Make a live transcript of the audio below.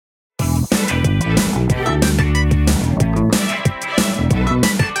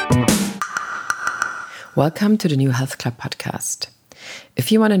Welcome to the New Health Club podcast.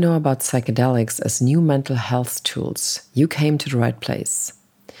 If you want to know about psychedelics as new mental health tools, you came to the right place.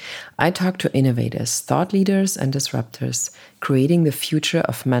 I talk to innovators, thought leaders, and disruptors, creating the future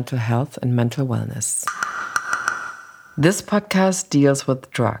of mental health and mental wellness. This podcast deals with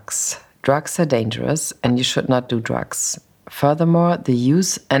drugs. Drugs are dangerous, and you should not do drugs. Furthermore, the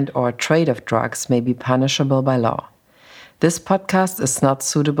use and/or trade of drugs may be punishable by law. This podcast is not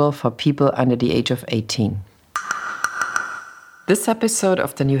suitable for people under the age of 18. This episode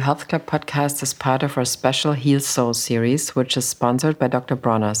of the New Health Club podcast is part of our special Heal Soul series, which is sponsored by Dr.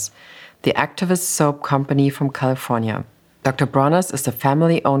 Bronner's, the activist soap company from California. Dr. Bronner's is a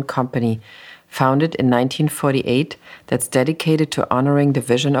family-owned company founded in 1948 that's dedicated to honoring the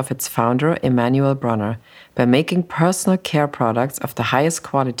vision of its founder, Emanuel Bronner, by making personal care products of the highest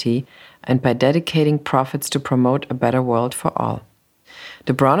quality and by dedicating profits to promote a better world for all.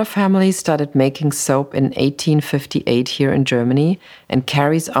 The Bronner family started making soap in 1858 here in Germany and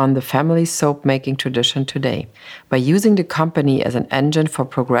carries on the family soap-making tradition today by using the company as an engine for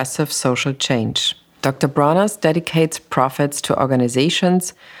progressive social change. Dr. Bronner's dedicates profits to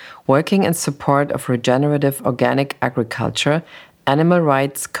organizations working in support of regenerative organic agriculture, animal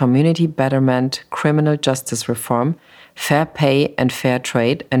rights, community betterment, criminal justice reform, fair pay and fair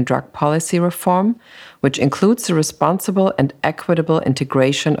trade, and drug policy reform, which includes the responsible and equitable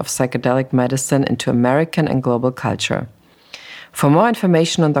integration of psychedelic medicine into American and global culture. For more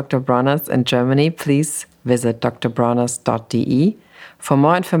information on Dr. Bronner's in Germany, please visit drbronner's.de. For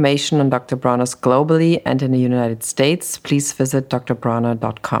more information on Dr. Bronner's globally and in the United States, please visit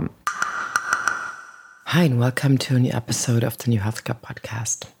drbronner.com. Hi, and welcome to a new episode of the New Health Club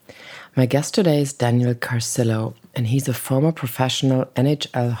podcast. My guest today is Daniel Carcillo, and he's a former professional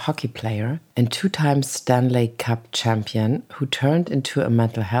NHL hockey player and two-time Stanley Cup champion who turned into a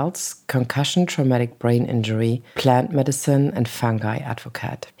mental health, concussion, traumatic brain injury, plant medicine, and fungi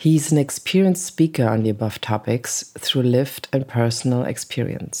advocate. He's an experienced speaker on the above topics through lived and personal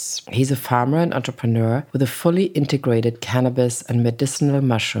experience. He's a farmer and entrepreneur with a fully integrated cannabis and medicinal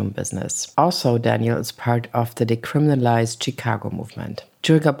mushroom business. Also, Daniel is part of the decriminalized Chicago movement.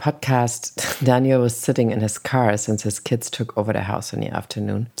 During our podcast, Daniel was sitting in his car since his kids took over the house in the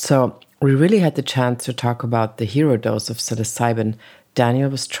afternoon. So we really had the chance to talk about the hero dose of psilocybin Daniel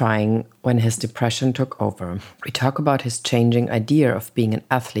was trying when his depression took over. We talk about his changing idea of being an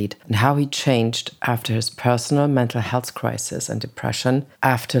athlete and how he changed after his personal mental health crisis and depression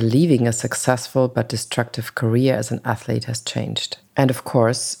after leaving a successful but destructive career as an athlete has changed. And of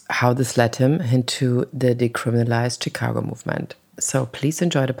course, how this led him into the decriminalized Chicago movement. So please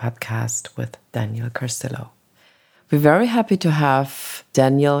enjoy the podcast with Daniel Carcillo. We're very happy to have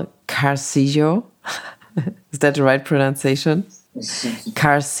Daniel Carcillo. Is that the right pronunciation?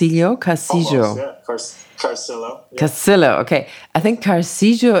 Carcillo? Carcillo. Almost, yeah. Carcillo. Yeah. Carcillo, okay. I think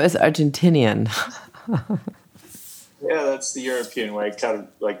Carcillo is Argentinian. Yeah, that's the European way.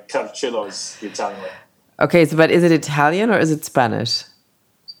 Carcillo is the Italian way. Okay, but is it Italian or is it Spanish?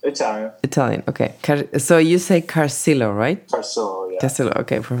 Italian, okay. So you say Carcillo, right? Carcillo, yeah. Carcillo,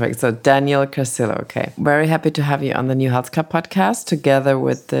 okay, perfect. So Daniel Carcillo, okay. Very happy to have you on the New Health Club podcast together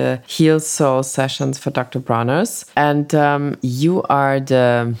with the Heal Soul sessions for Dr. Bronner's. And you are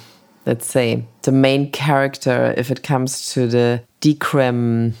the, let's say, the main character if it comes to the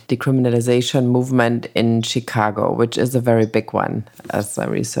decriminalization movement in Chicago, which is a very big one, as I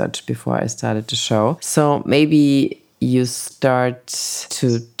researched before I started the show. So maybe you start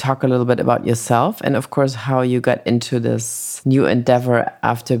to talk a little bit about yourself and, of course, how you got into this new endeavor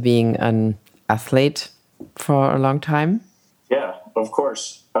after being an athlete for a long time. Yeah, of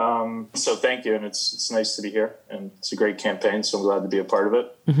course. So thank you, and it's nice to be here, and it's a great campaign, so I'm glad to be a part of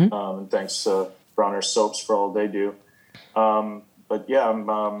it. Mm-hmm. And thanks Bronner Soaps for all they do. But yeah,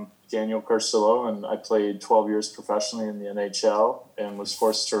 I'm Daniel Carcillo, and I played 12 years professionally in the NHL and was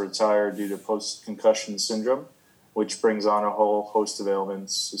forced to retire due to post-concussion syndrome, which brings on a whole host of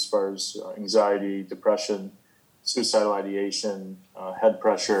ailments as far as anxiety, depression, suicidal ideation, head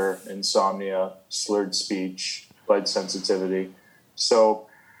pressure, insomnia, slurred speech, light sensitivity. So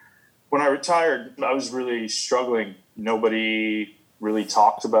when I retired, I was really struggling. Nobody really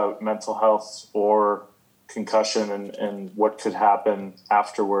talked about mental health or concussion and what could happen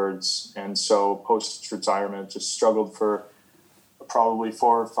afterwards. And so post-retirement, just struggled for probably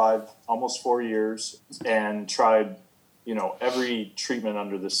 4 or 5, almost 4 years, and tried, every treatment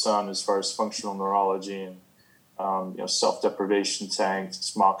under the sun as far as functional neurology and, self-deprivation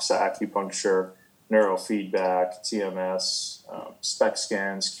tanks, Moxa acupuncture, neurofeedback, TMS, SPECT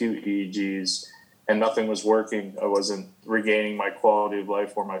scans, QEEGs, and nothing was working. I wasn't regaining my quality of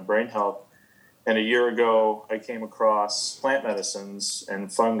life or my brain health. And a year ago, I came across plant medicines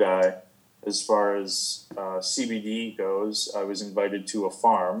and fungi. As far as CBD goes, I was invited to a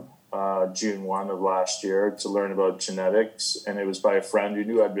farm June 1 of last year to learn about genetics, and it was by a friend who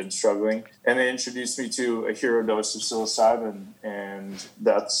knew I'd been struggling. And they introduced me to a hero dose of psilocybin, and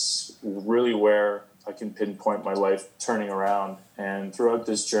that's really where I can pinpoint my life turning around. And throughout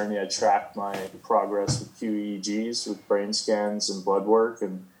this journey, I tracked my progress with QEEGs, with brain scans and blood work.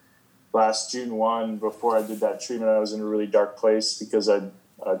 And last June 1, before I did that treatment, I was in a really dark place because I'd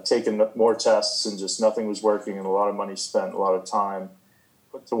taken more tests and just nothing was working, and a lot of money spent, a lot of time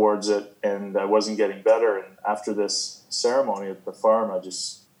put towards it, and I wasn't getting better. And after this ceremony at the farm, I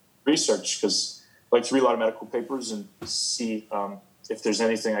just researched, because I like to read a lot of medical papers and see if there's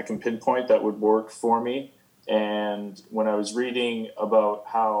anything I can pinpoint that would work for me. And when I was reading about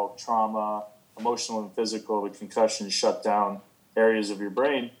how trauma, emotional and physical, the concussion shut down areas of your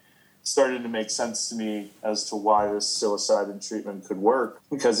brain, it started to make sense to me as to why this psilocybin treatment could work,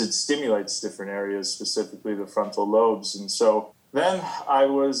 because it stimulates different areas, specifically the frontal lobes. And so then I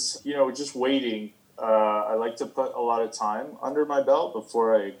was, just waiting. I like to put a lot of time under my belt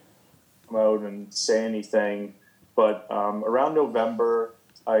before I come out and say anything. But around November,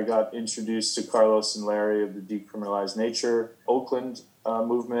 I got introduced to Carlos and Larry of the Decriminalized Nature Oakland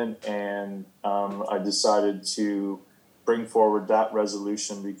movement, and I decided to bring forward that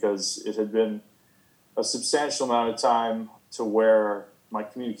resolution because it had been a substantial amount of time to where my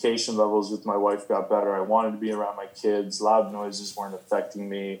communication levels with my wife got better. I wanted to be around my kids. Loud noises weren't affecting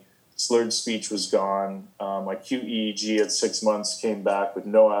me. Slurred speech was gone. My QEEG at 6 months came back with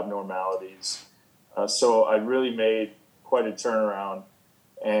no abnormalities. So I really made quite a turnaround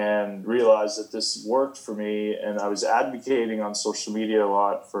and realized that this worked for me. And I was advocating on social media a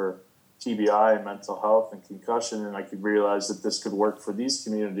lot for TBI and mental health and concussion, and I could realize that this could work for these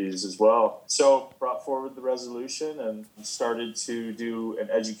communities as well. So brought forward the resolution and started to do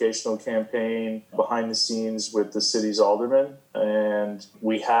an educational campaign behind the scenes with the city's aldermen. And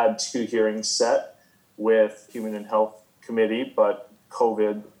we had 2 hearings set with Human and Health Committee, but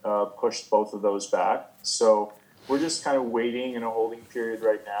COVID pushed both of those back. So we're just kind of waiting in a holding period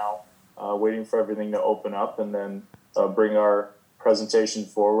right now, waiting for everything to open up, and then bring our presentation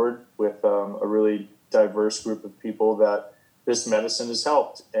forward with a really diverse group of people that this medicine has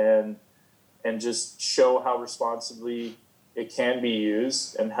helped, and just show how responsibly it can be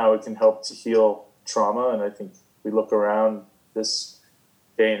used and how it can help to heal trauma. And I think we look around this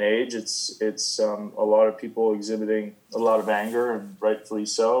day and age, it's a lot of people exhibiting a lot of anger, and rightfully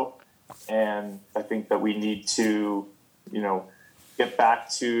so. And I think that we need to, get back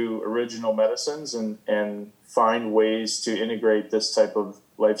to original medicines and find ways to integrate this type of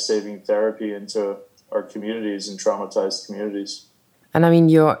life-saving therapy into our communities and traumatized communities. And I mean,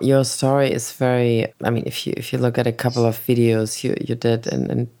 your story is very, if you look at a couple of videos you did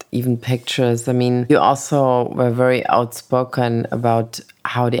and even pictures, I mean, you also were very outspoken about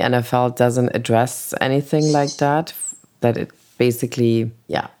how the NFL doesn't address anything like that it basically,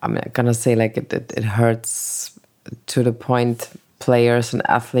 I'm going to say like it hurts to the point players and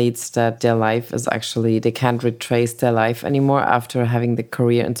athletes that their life is actually, they can't retrace their life anymore after having the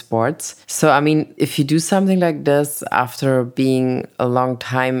career in sports. So, I mean, if you do something like this after being a long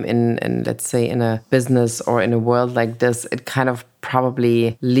time in let's say, in a business or in a world like this, it kind of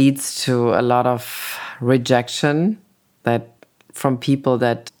probably leads to a lot of rejection that from people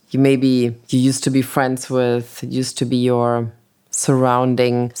that you used to be friends with, used to be your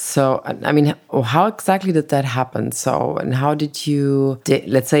surrounding. So, I mean, how exactly did that happen? So, and how did you,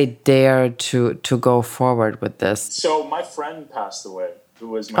 let's say, dare to go forward with this? So my friend passed away, who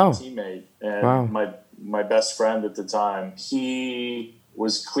was my teammate and my best friend at the time. He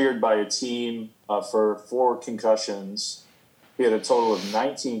was cleared by a team for 4 concussions. He had a total of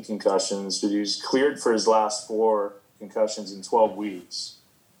 19 concussions, but he was cleared for his last 4 concussions in 12 weeks.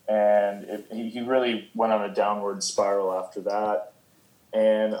 And he really went on a downward spiral after that.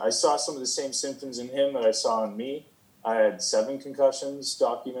 And I saw some of the same symptoms in him that I saw in me. I had 7 concussions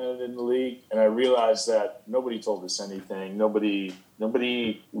documented in the league, and I realized that nobody told us anything. Nobody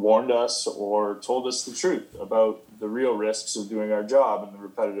warned us or told us the truth about the real risks of doing our job and the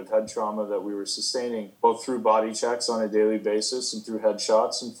repetitive head trauma that we were sustaining, both through body checks on a daily basis and through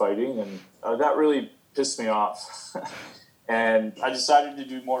headshots and fighting. And that really pissed me off. And I decided to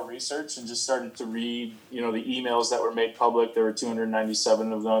do more research and just started to read, the emails that were made public. There were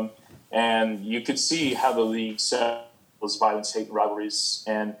 297 of them. And you could see how the league set those violence, hate, and rivalries.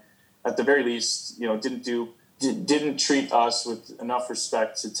 And at the very least, didn't treat us with enough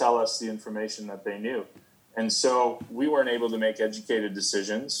respect to tell us the information that they knew. And so we weren't able to make educated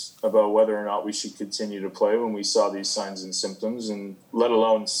decisions about whether or not we should continue to play when we saw these signs and symptoms, and let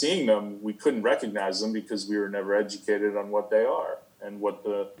alone seeing them, we couldn't recognize them because we were never educated on what they are and what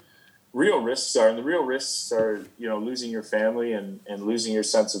the real risks are. And the real risks are, losing your family and losing your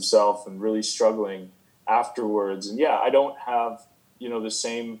sense of self and really struggling afterwards. And I don't have, the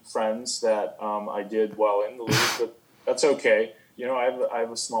same friends that I did while in the league, but that's okay. I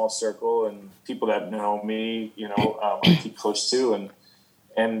have a small circle and people that know me, I keep close to,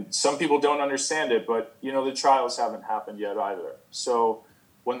 and some people don't understand it, but the trials haven't happened yet either. So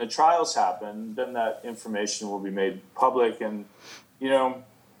when the trials happen, then that information will be made public. And,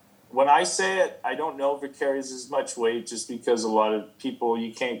 when I say it, I don't know if it carries as much weight, just because a lot of people,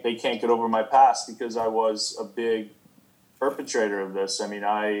 they can't get over my past, because I was a big perpetrator of this. I mean,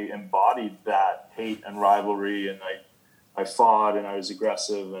 I embodied that hate and rivalry, and I fought, and I was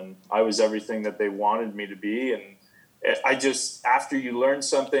aggressive, and I was everything that they wanted me to be. And I just, after you learn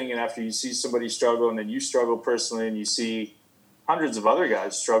something and after you see somebody struggle, and then you struggle personally, and you see hundreds of other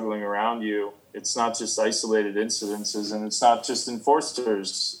guys struggling around you, it's not just isolated incidences, and it's not just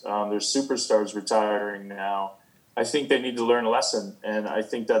enforcers. There's superstars retiring now. I think they need to learn a lesson, and I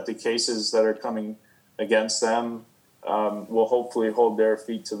think that the cases that are coming against them will hopefully hold their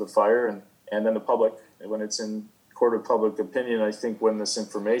feet to the fire, and then the public, when it's in court of public opinion, I think when this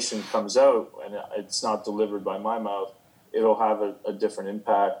information comes out and it's not delivered by my mouth, it'll have a different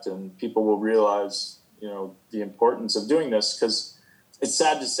impact, and people will realize, the importance of doing this. Because it's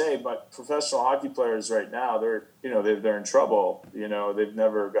sad to say, but professional hockey players right now, they're in trouble. They've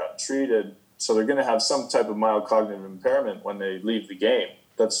never gotten treated, so they're going to have some type of mild cognitive impairment when they leave the game.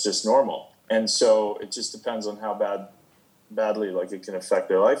 That's just normal. And so it just depends on how badly it can affect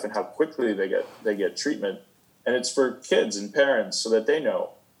their life and how quickly they get treatment. And it's for kids and parents so that they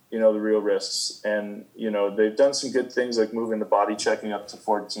know, the real risks. And, they've done some good things like moving the body checking up to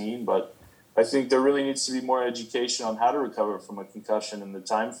 14, but I think there really needs to be more education on how to recover from a concussion and the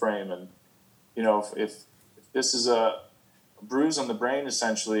time frame. And, if this is a bruise on the brain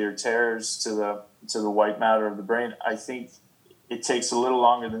essentially, or tears to the white matter of the brain, I think it takes a little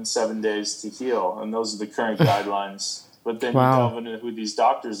longer than 7 days to heal. And those are the current guidelines. But then you delve into who these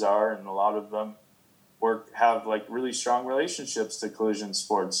doctors are, and a lot of them have really strong relationships to collision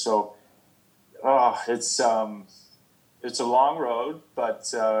sports. So it's a long road,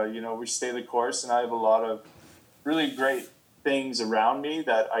 but we stay the course, and I have a lot of really great things around me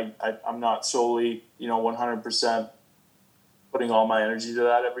that I'm not solely 100% putting all my energy to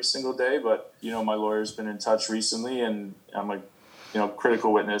that every single day. But my lawyer's been in touch recently, and I'm a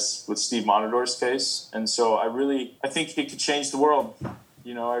critical witness with Steve Monador's case, and so I think it could change the world.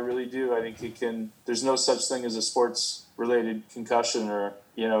 I really do. I think it can. There's no such thing as a sports-related concussion, or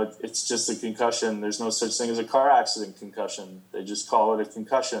it's just a concussion. There's no such thing as a car accident concussion. They just call it a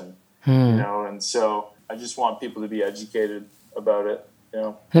concussion. And so I just want people to be educated about it.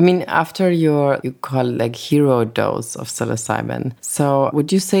 I mean, after you call hero dose of psilocybin. So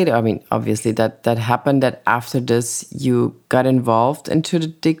would you say that, I mean, obviously that happened, that after this you got involved into the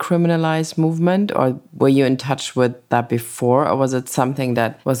decriminalized movement, or were you in touch with that before, or was it something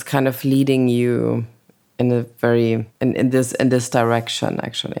that was kind of leading you in this direction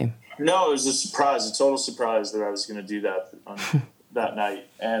actually? No, it was a total surprise that I was going to do that on that night.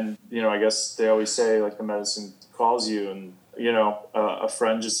 And, I guess they always say the medicine calls you, and a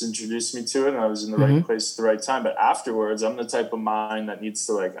friend just introduced me to it, and I was in the right place at the right time. But afterwards, I'm the type of mind that needs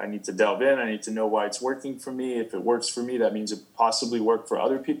to I need to delve in. I need to know why it's working for me. If it works for me, that means it possibly worked for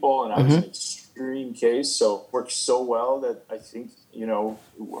other people. And I was an extreme case, so it worked so well that I think,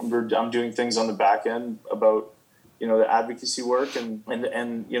 I'm doing things on the back end about, the advocacy work and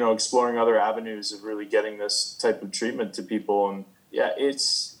exploring other avenues of really getting this type of treatment to people. And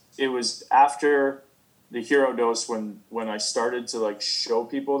it was after the hero dose when I started to show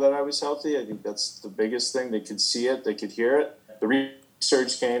people that I was healthy. I think that's the biggest thing. They could see it, they could hear it. The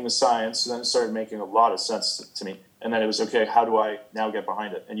research came, the science, and then it started making a lot of sense to me. And then it was, okay, how do I now get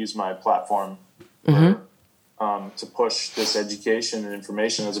behind it and use my platform to push this education and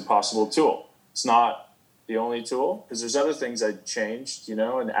information as a possible tool? It's not the only tool, because there's other things I changed,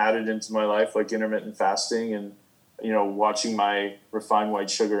 and added into my life, like intermittent fasting and, watching my refined white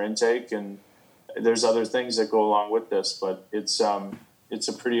sugar intake, and there's other things that go along with this, but it's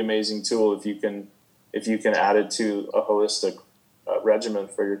a pretty amazing tool if you can add it to a holistic regimen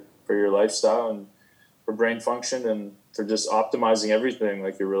for your lifestyle and for brain function and for just optimizing everything,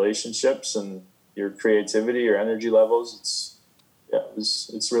 like your relationships and your creativity, your energy levels.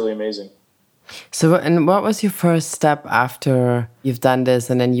 it's really amazing. So, and what was your first step after you've done this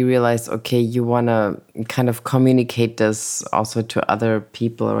and then you realized, okay, you want to kind of communicate this also to other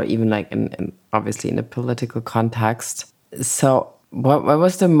people or even like in obviously in a political context? So what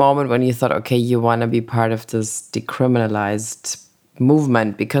was the moment when you thought, okay, you want to be part of this decriminalized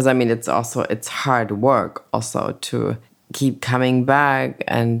movement? Because I mean, it's hard work also to keep coming back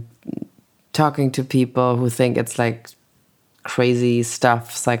and talking to people who think it's like crazy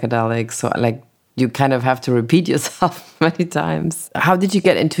stuff, psychedelics. So like you kind of have to repeat yourself many times. How did you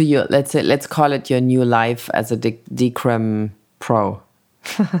get into your, let's call it your new life as a decrim pro?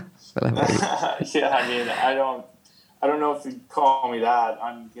 Yeah, I mean, I don't know if you'd call me that.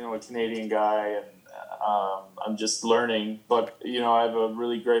 I'm, a Canadian guy, and I'm just learning. But I have a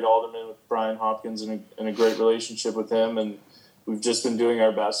really great alderman with Brian Hopkins, and a great relationship with him, and we've just been doing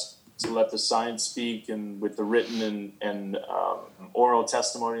our best to let the science speak, and with the written and oral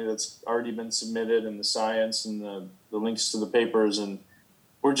testimony that's already been submitted, and the science and the links to the papers. And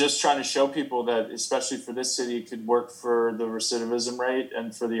we're just trying to show people that, especially for this city, it could work for the recidivism rate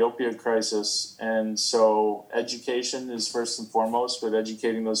and for the opioid crisis. And so education is first and foremost, but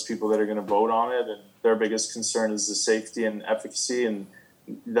educating those people that are going to vote on it. And their biggest concern is the safety and efficacy. And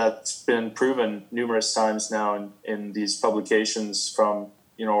that's been proven numerous times now in these publications from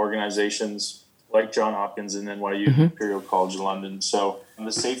organizations like John Hopkins and NYU, Imperial College London. So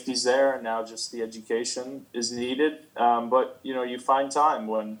the safety's there, and now just the education is needed. But you find time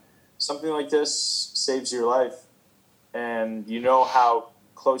when something like this saves your life, and how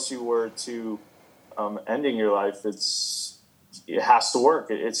close you were to ending your life. It has to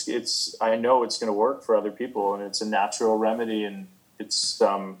work. I know it's going to work for other people, and it's a natural remedy, and it's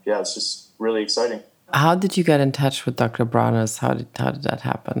it's just really exciting. How did you get in touch with Dr. Browners? How did that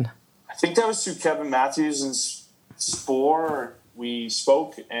happen? I think that was through Kevin Matthews and Spore. We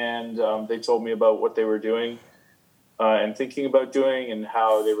spoke, and they told me about what they were doing and thinking about doing, and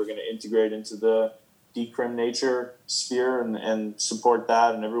how they were going to integrate into the decrim nature sphere and support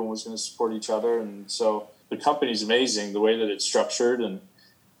that, and everyone was going to support each other. And so the company's amazing, the way that it's structured, and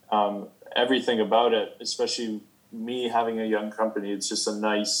everything about it, especially me having a young company. It's just a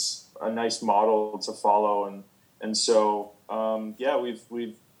nice model to follow, and so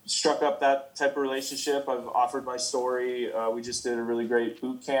we've struck up that type of relationship. I've offered my story. We just did a really great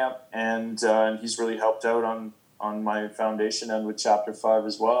boot camp, and he's really helped out on my foundation and with Chapter 5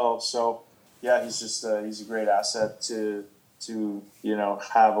 as well. So he's a great asset to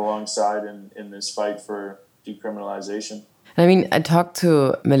have alongside in this fight for decriminalization. I mean, I talked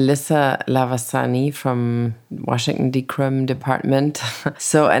to Melissa Lavasani from Washington Decrim Department.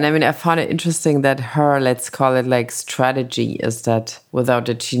 I found it interesting that her, let's call it like strategy, is that without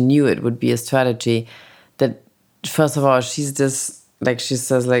that she knew it would be a strategy, that first of all, she's this, like she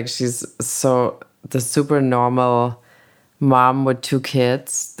says, like she's so the super normal mom with 2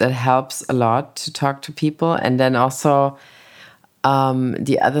 kids that helps a lot to talk to people. And then also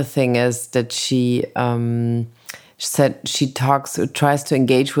the other thing is that she said she tries to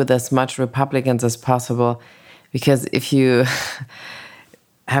engage with as much Republicans as possible, because if you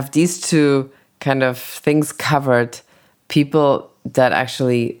have these 2 kind of things covered, people that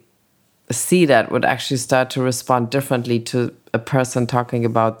actually see that would actually start to respond differently to a person talking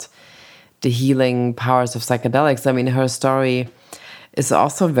about the healing powers of psychedelics. I mean, her story is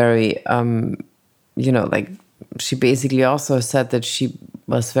also very, she basically also said that she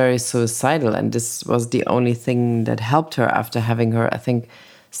was very suicidal, and this was the only thing that helped her after having her, I think,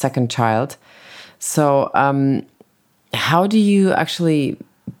 second child. So how do you actually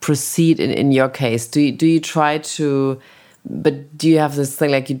proceed in your case? Do you try to, but do you have this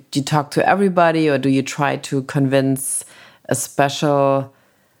thing like you talk to everybody, or do you try to convince a special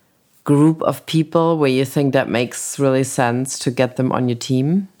group of people where you think that makes really sense to get them on your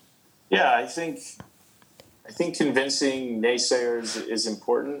team? Yeah, I think convincing naysayers is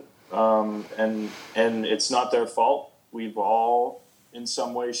important, and it's not their fault. We've all, in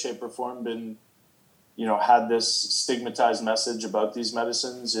some way, shape, or form, been, had this stigmatized message about these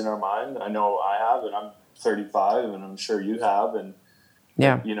medicines in our mind. I know I have, and I'm 35, and I'm sure you have. And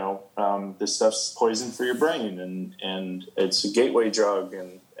this stuff's poison for your brain, and it's a gateway drug,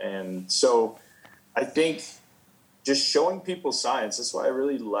 and so I think just showing people science. That's why I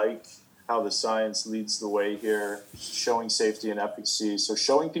really like how the science leads the way here, showing safety and efficacy. So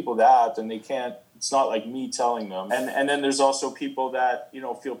showing people that, and it's not like me telling them. And then there's also people that,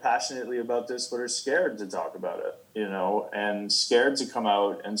 feel passionately about this, but are scared to talk about it, and scared to come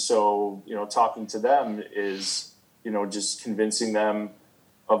out. And so, talking to them is, just convincing them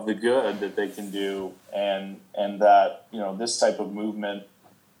of the good that they can do, and that, you know, this type of movement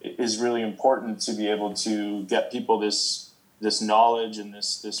is really important to be able to get people this knowledge and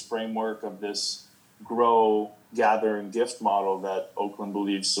this framework of this grow, gather, and gift model that Oakland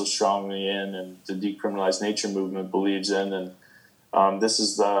believes so strongly in, and the decriminalized nature movement believes in, and this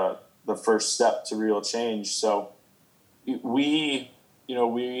is the first step to real change. So we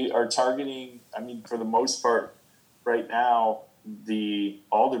are targeting, I mean, for the most part right now, the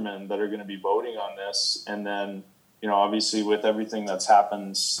aldermen that are going to be voting on this, and then, you know, obviously with everything that's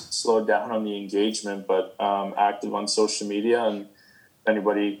happened, slowed down on the engagement, but active on social media. And if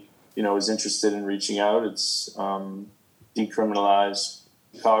anybody, you know, is interested in reaching out, it's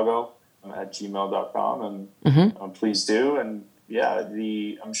decriminalizechicago@gmail.com, and please do. And yeah,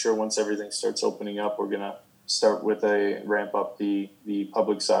 I'm sure once everything starts opening up, we're going to start with ramp up the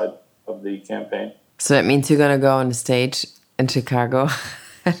public side of the campaign. So that means you're going to go on the stage in Chicago.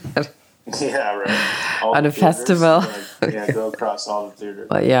 Yeah, right. On a festival. Go across all the theaters.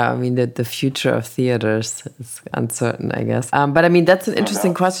 Well, yeah, I mean, the future of theaters is uncertain, I guess. But I mean, that's an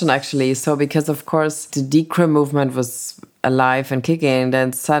interesting question, actually. So, because of course, the decrim movement was alive and kicking, and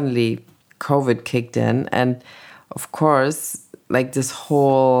then suddenly COVID kicked in. And of course, like this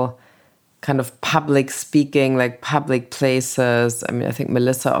whole kind of public speaking, like public places. I mean, I think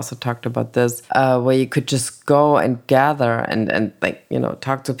Melissa also talked about this, where you could just go and gather and like, you know,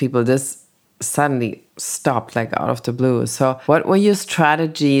 talk to people. This suddenly stopped, like out of the blue. So what were your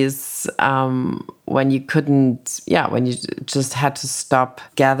strategies when you when you just had to stop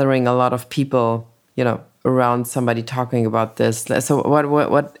gathering a lot of people, you know, around somebody talking about this? So what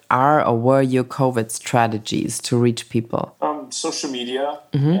are or were your COVID strategies to reach people? Social media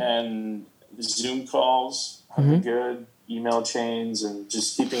and Zoom calls have been good, email chains, and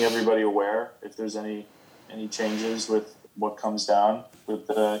just keeping everybody aware if there's any changes with what comes down with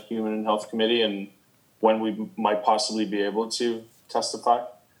the Human and Health Committee, and when we might possibly be able to testify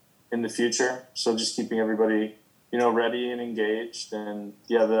in the future. So just keeping everybody, you know, ready and engaged. And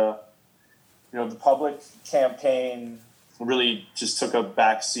yeah, the public campaign really just took a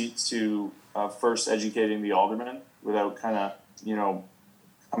back seat to first educating the aldermen without kind of, you know,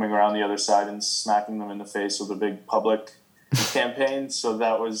 coming around the other side and smacking them in the face with a big public campaign. So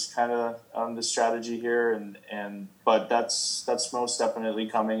that was kind of the strategy here, but that's most definitely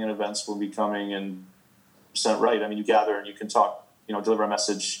coming, and events will be coming. And % right. I mean, you gather and you can talk, you know, deliver a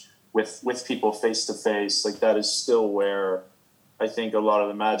message with people face to face. Like, that is still where I think a lot of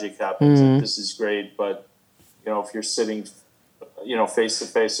the magic happens. And this is great, but you know, if you're sitting, you know, face to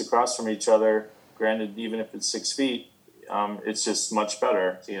face across from each other, granted, even if it's 6 feet, it's just much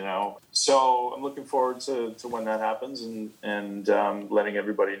better, you know. So I'm looking forward to when that happens, and letting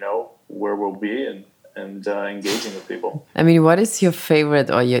everybody know where we'll be, and engaging with people. I mean, what is your favorite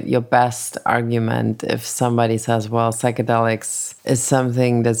or your best argument if somebody says, well, psychedelics is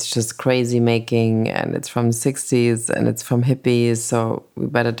something that's just crazy making, and it's from the 60s and it's from hippies, so we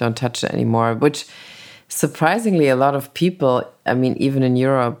better don't touch it anymore, which surprisingly a lot of people, I mean, even in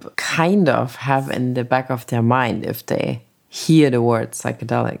Europe, kind of have in the back of their mind if they hear the word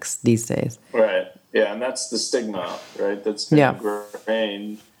psychedelics these days. Right. Yeah, and that's the stigma, right? That's been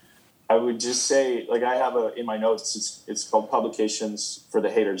ingrained. I would just say, like, I have in my notes, it's called Publications for the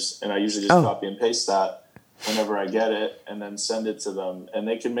Haters, and I usually just copy and paste that whenever I get it, and then send it to them, and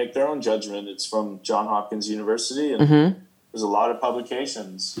they can make their own judgment. It's from Johns Hopkins University, and there's a lot of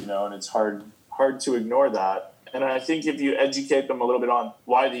publications, you know, and it's hard to ignore that. And I think if you educate them a little bit on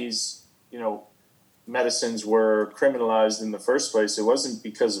why these, you know, medicines were criminalized in the first place, it wasn't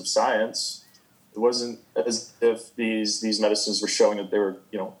because of science. It wasn't as if these medicines were showing that they were,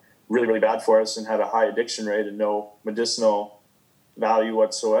 you know, really, really bad for us and had a high addiction rate and no medicinal value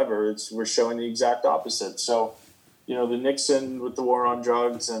whatsoever. We're showing the exact opposite. So, you know, the Nixon with the war on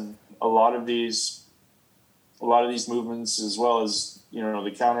drugs, and a lot of these movements, as well as, you know,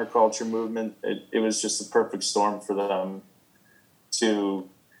 the counterculture movement, it was just the perfect storm for them to,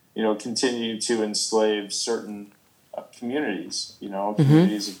 you know, continue to enslave certain communities, you know,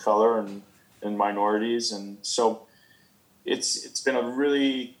 communities of color and minorities. And so it's been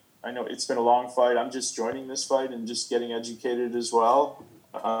it's been a long fight. I'm just joining this fight and just getting educated as well.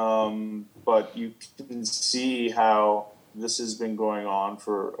 But you can see how this has been going on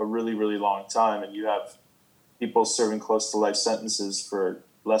for a really, really long time. And you have people serving close to life sentences for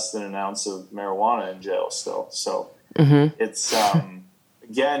less than an ounce of marijuana in jail still. So it's,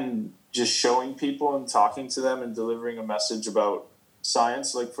 again, just showing people and talking to them and delivering a message about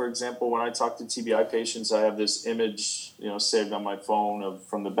science. Like, for example, when I talk to TBI patients, I have this image, you know, saved on my phone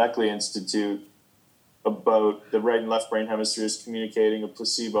from the Beckley Institute, about the right and left brain hemispheres communicating, a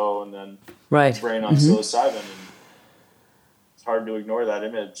placebo, and then right. brain on psilocybin. And it's hard to ignore that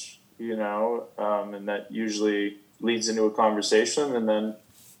image, and that usually leads into a conversation. And then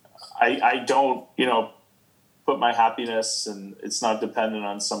I don't, put my happiness, and it's not dependent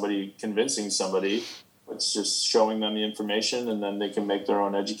on somebody convincing somebody. It's just showing them the information, and then they can make their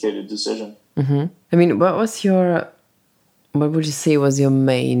own educated decision. Mm-hmm. I mean, what would you say was your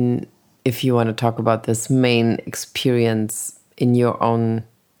main, if you want to talk about this, main experience in your own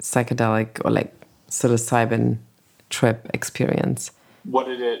psychedelic or like psilocybin trip experience? What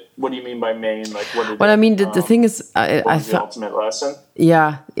do you mean by main? Like, what did well, I mean, the thing is, the ultimate lesson?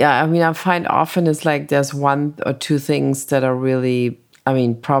 Yeah. I mean, I find often it's like there's one or two things that are really, I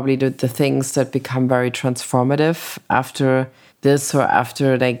mean, probably the things that become very transformative after this or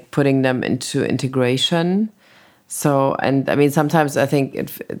after like putting them into integration. So, and I mean, sometimes I think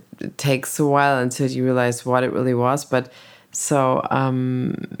it takes a while until you realize what it really was. But so,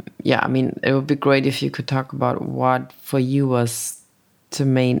 yeah, I mean, it would be great if you could talk about what for you was the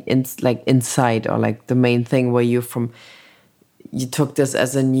main insight, or like the main thing where you took this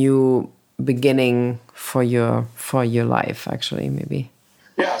as a new beginning for your life, actually, maybe.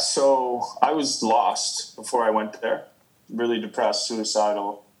 Yeah, so I was lost before I went there, really depressed,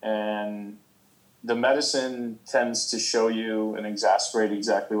 suicidal, and the medicine tends to show you and exacerbate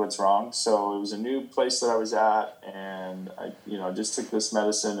exactly what's wrong. So it was a new place that I was at, and I just took this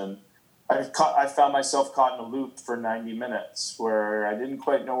medicine, and I found myself caught in a loop for 90 minutes where I didn't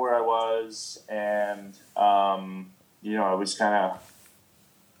quite know where I was, and I was kind of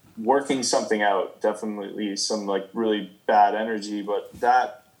working something out, definitely some like really bad energy. But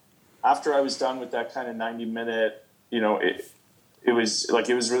that, after I was done with that kind of 90-minute, it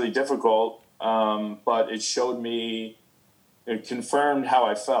was really difficult, but it showed me, it confirmed how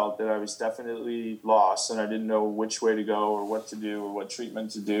I felt, that I was definitely lost and I didn't know which way to go or what to do or what treatment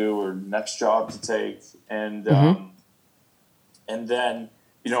to do or next job to take. And and then,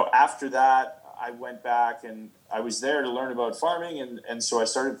 after that, I went back and I was there to learn about farming. And so I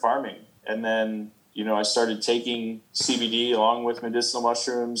started farming. And then, I started taking CBD along with medicinal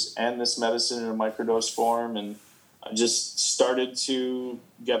mushrooms and this medicine in a microdose form. And I just started to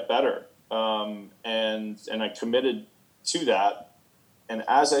get better. And I committed to that. And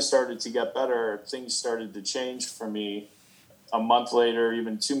as I started to get better, things started to change for me a month later,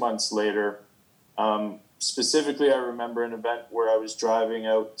 even 2 months later. Specifically, I remember an event where I was driving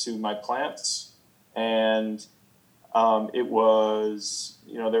out to my plants, and it was,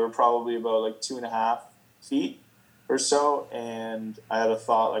 they were probably about like 2.5 feet or so. And I had a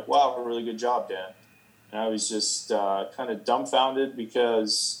thought like, wow, a really good job, Dan. And I was just kind of dumbfounded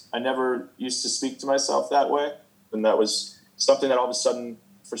because I never used to speak to myself that way. And that was something that all of a sudden,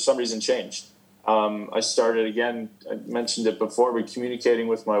 for some reason, changed. I started, again, I mentioned it before, but communicating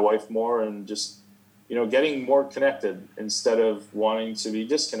with my wife more and just, getting more connected instead of wanting to be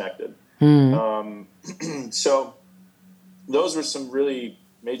disconnected. So those were some really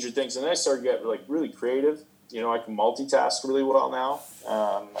major things. And then I started to get really creative. I can multitask really well now.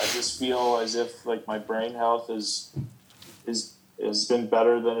 I just feel as if like my brain health has been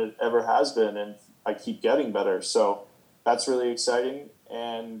better than it ever has been, and I keep getting better. So that's really exciting.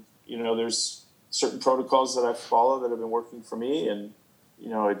 And there's certain protocols that I follow that have been working for me, and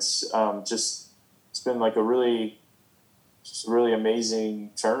it's been like a really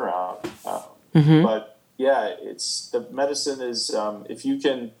amazing turnaround. But yeah, the medicine is if you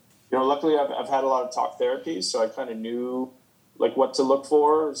can. Luckily I've had a lot of talk therapy, so I kind of knew like what to look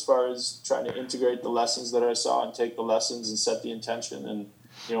for as far as trying to integrate the lessons that I saw and take the lessons and set the intention and,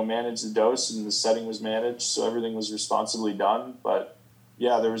 manage the dose, and the setting was managed. So everything was responsibly done. But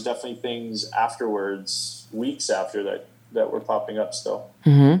yeah, there was definitely things afterwards, weeks after that were popping up still.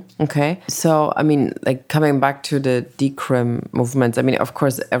 Okay. So, I mean, like coming back to the decrim movements, I mean, of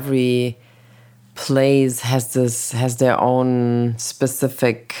course, every place has their own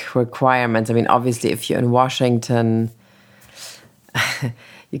specific requirements. I mean, obviously, if you're in Washington,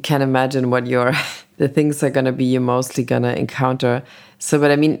 you can imagine what the things are going to be you're mostly going to encounter. So,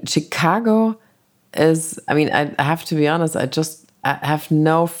 but I mean, Chicago is, I mean, I have to be honest, I have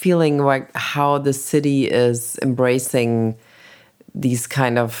no feeling like how the city is embracing these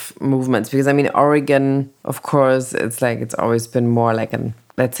kind of movements. Because I mean, Oregon, of course, it's always been more like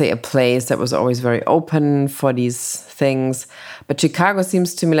let's say a place that was always very open for these things. But Chicago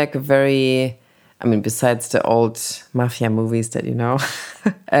seems to me like a very, I mean, besides the old mafia movies that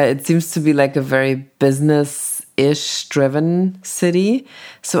it seems to be like a very business-ish driven city.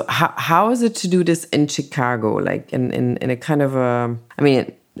 So how is it to do this in Chicago? Like in a kind of a, I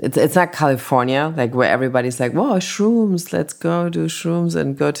mean, it's not California, like where everybody's like, whoa, shrooms, let's go do shrooms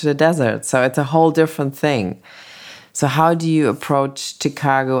and go to the desert. So it's a whole different thing. So how do you approach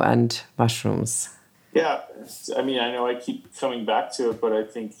Chicago and mushrooms? Yeah, I mean, I know I keep coming back to it, but I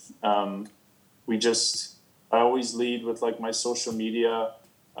think I always lead with like my social media,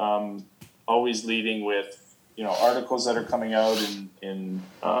 always leading with, articles that are coming out in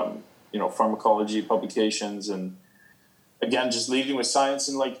pharmacology publications, and again, just leading with science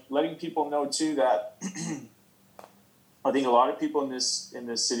and like letting people know too that I think a lot of people in this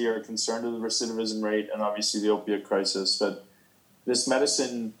city are concerned with the recidivism rate and obviously the opiate crisis, but this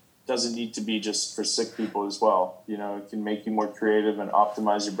medicine doesn't need to be just for sick people as well. It can make you more creative and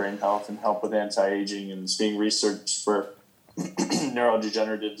optimize your brain health and help with anti-aging, and it's being researched for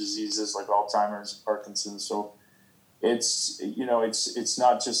neurodegenerative diseases like Alzheimer's, Parkinson's. So it's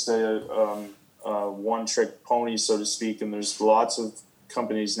not just a one-trick pony, so to speak. And there's lots of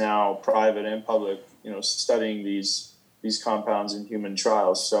companies now, private and public, studying these compounds in human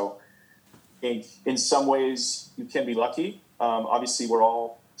trials. So in some ways, you can be lucky. Obviously, we're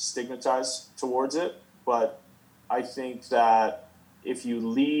all stigmatized towards it, but I think that if you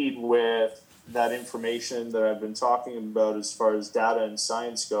lead with that information that I've been talking about as far as data and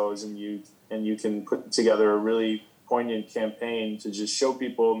science goes, and you can put together a really poignant campaign to just show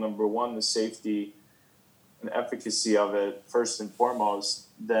people, number one, the safety and efficacy of it first and foremost,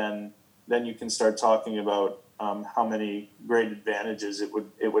 then you can start talking about how many great advantages it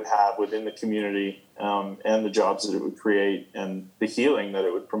would have within the community, and the jobs that it would create and the healing that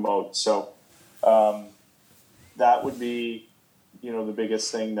it would promote. So that would be, the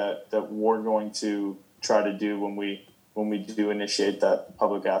biggest thing that we're going to try to do when we do initiate that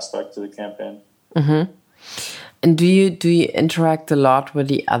public aspect to the campaign. Mm-hmm. And do you interact a lot with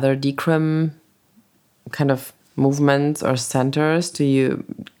the other decrim kind of movements or centers? Do you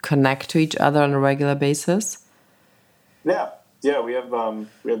connect to each other on a regular basis? Yeah. We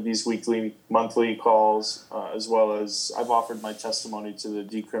have these weekly, monthly calls, as well as I've offered my testimony to the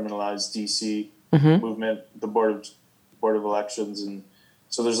decriminalized DC movement, the board of elections, and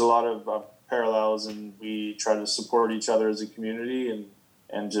so there's a lot of parallels, and we try to support each other as a community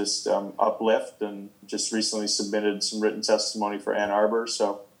and just uplift. And just recently submitted some written testimony for Ann Arbor,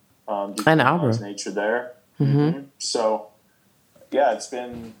 so Ann Arbor, nature there. Mm-hmm. So yeah, it's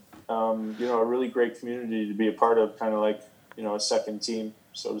been a really great community to be a part of, kind of like, a second team,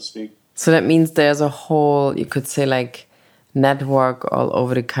 so to speak. So that means there's a whole, you could say, like, network all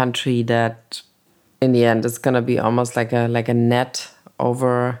over the country that in the end is going to be almost like a net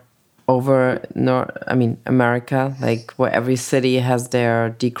over America, like where every city has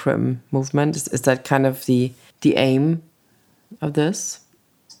their decrim movement. Is that kind of the aim of this?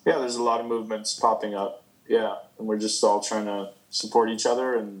 Yeah, there's a lot of movements popping up. Yeah, and we're just all trying to support each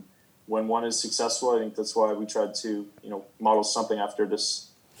other, and when one is successful, I think that's why we tried to, model something after the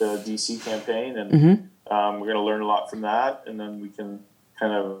DC campaign, and we're going to learn a lot from that, and then we can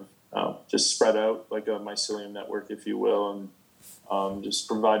kind of just spread out like a mycelium network, if you will, and just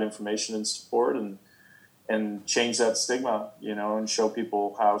provide information and support and change that stigma, and show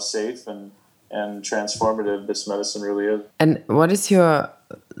people how safe and transformative this medicine really is. And what is your,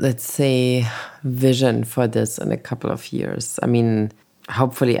 let's say, vision for this in a couple of years? I mean,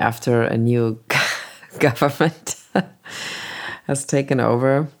 hopefully after a new government has taken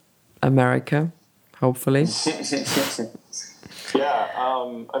over America, hopefully. Yeah,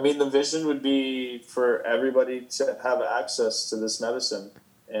 the vision would be for everybody to have access to this medicine,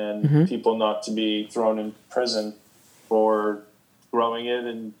 and people not to be thrown in prison for growing it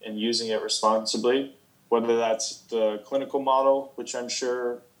and using it responsibly, whether that's the clinical model, which I'm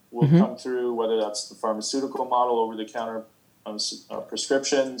sure will come through, whether that's the pharmaceutical model, over-the-counter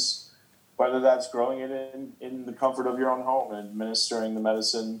prescriptions, whether that's growing it in the comfort of your own home and administering the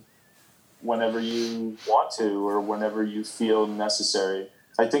medicine whenever you want to or whenever you feel necessary.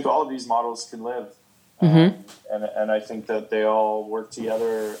 I think all of these models can live. And I think that they all work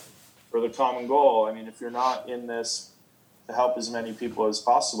together for the common goal. I mean, if you're not in this to help as many people as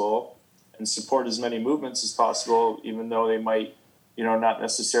possible and support as many movements as possible, even though they might, not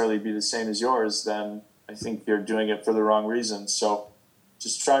necessarily be the same as yours, then I think you're doing it for the wrong reasons. So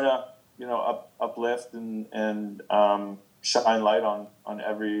just try to, uplift and shine light on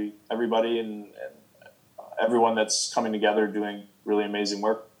everybody and everyone that's coming together doing really amazing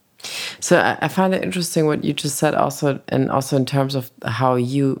work. So I find it interesting what you just said also, and also in terms of how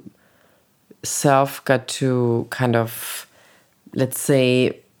you self got to kind of, let's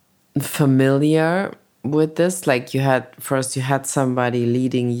say, familiar with this. Like you had somebody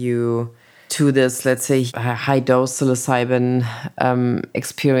leading you to this, let's say, high dose psilocybin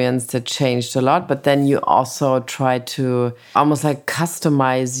experience that changed a lot. But then you also try to almost like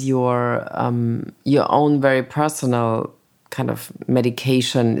customize your own very personal kind of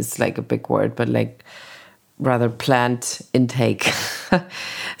medication. It's like a big word, but like rather plant intake.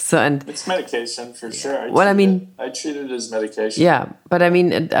 And it's medication for sure. I treat it as medication. Yeah, but I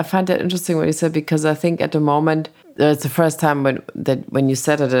mean, I find that interesting what you said, because I think at the moment it's the first time when you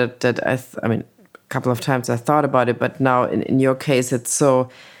said it that I mean, a couple of times I thought about it, but now in your case it's so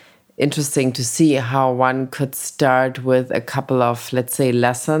interesting to see how one could start with a couple of, let's say,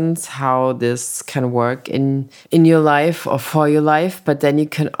 lessons, how this can work in your life or for your life, but then you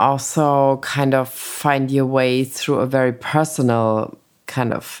can also kind of find your way through a very personal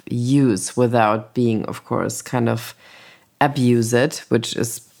kind of use without being, of course, kind of abuse it, which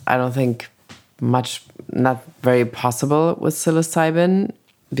is, I don't think, not very possible with psilocybin,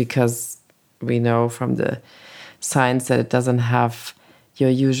 because we know from the science that it doesn't have your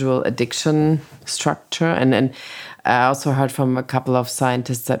usual addiction structure. And I also heard from a couple of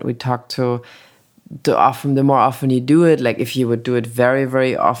scientists that we talked to, the more often you do it, like if you would do it very,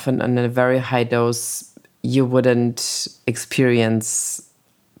 very often and in a very high dose, you wouldn't experience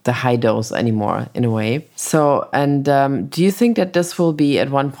the high dose anymore, in a way. So, and do you think that this will be at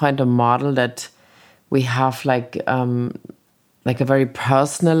one point a model that we have like a very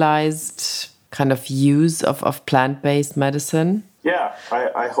personalized kind of use of plant-based medicine? Yeah,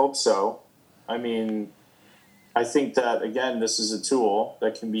 I hope so. I mean, I think that, again, this is a tool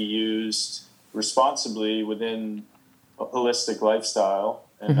that can be used responsibly within a holistic lifestyle.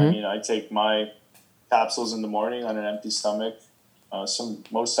 And I mean, I take my capsules in the morning on an empty stomach,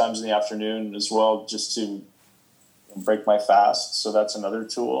 most times in the afternoon as well, just to break my fast. So that's another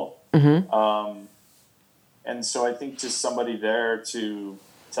tool. And so I think just somebody there to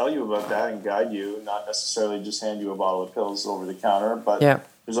tell you about that and guide you, not necessarily just hand you a bottle of pills over the counter, but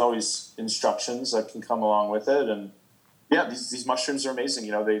there's always instructions that can come along with it. And yeah, these mushrooms are amazing.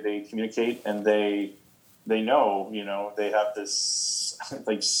 You know, they communicate, and they know, you know, they have this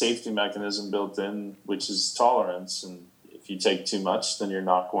like safety mechanism built in, which is tolerance. And if you take too much, then you're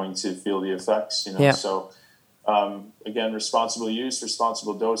not going to feel the effects, you know. Yeah. So again, responsible use,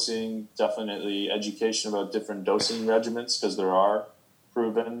 responsible dosing, definitely education about different dosing regimens, because there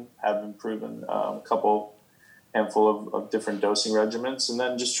have been proven handful of different dosing regimens, and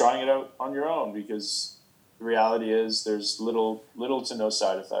then just trying it out on your own, because the reality is there's little to no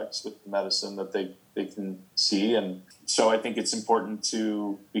side effects with the medicine that they can see. And so I think it's important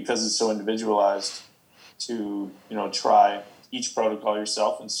to, because it's so individualized, to, you know, try each protocol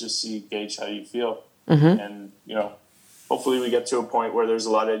yourself and just gauge how you feel. And, you know, hopefully we get to a point where there's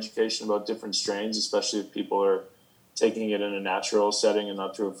a lot of education about different strains, especially if people are taking it in a natural setting and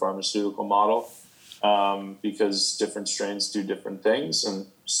not through a pharmaceutical model, because different strains do different things. And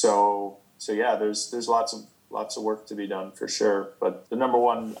so yeah, there's lots of work to be done for sure. But the number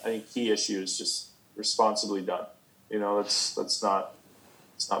one, I think, key issue is just responsibly done. You know, let's not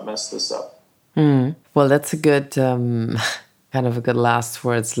mess this up. Well, that's a good kind of a good last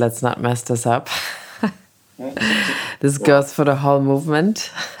words. Let's not mess this up. This goes for the whole movement.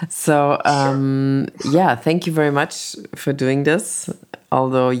 So, yeah, thank you very much for doing this.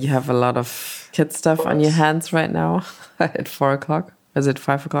 Although you have a lot of kid stuff on your hands right now at 4 o'clock. Is it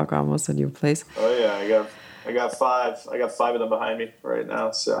 5 o'clock almost at your place? Oh yeah, I got 5. I got 5 of them behind me right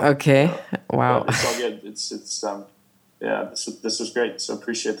now. So okay, wow. It's all good. It's yeah. This was great. So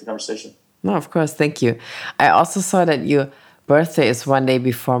appreciate the conversation. No, of course, thank you. I also saw that your birthday is one day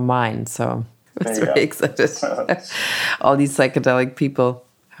before mine, so I was very excited. All these psychedelic people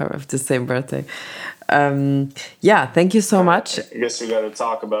have the same birthday. Yeah, thank you so much. I guess we got to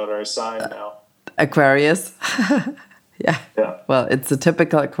talk about our sign now. Aquarius. Yeah. Well, it's a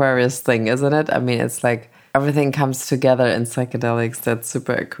typical Aquarius thing, isn't it? I mean, it's like everything comes together in psychedelics. That's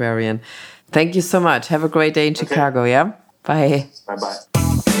super Aquarian. Thank you so much. Have a great day in Chicago, yeah? Bye. Bye-bye.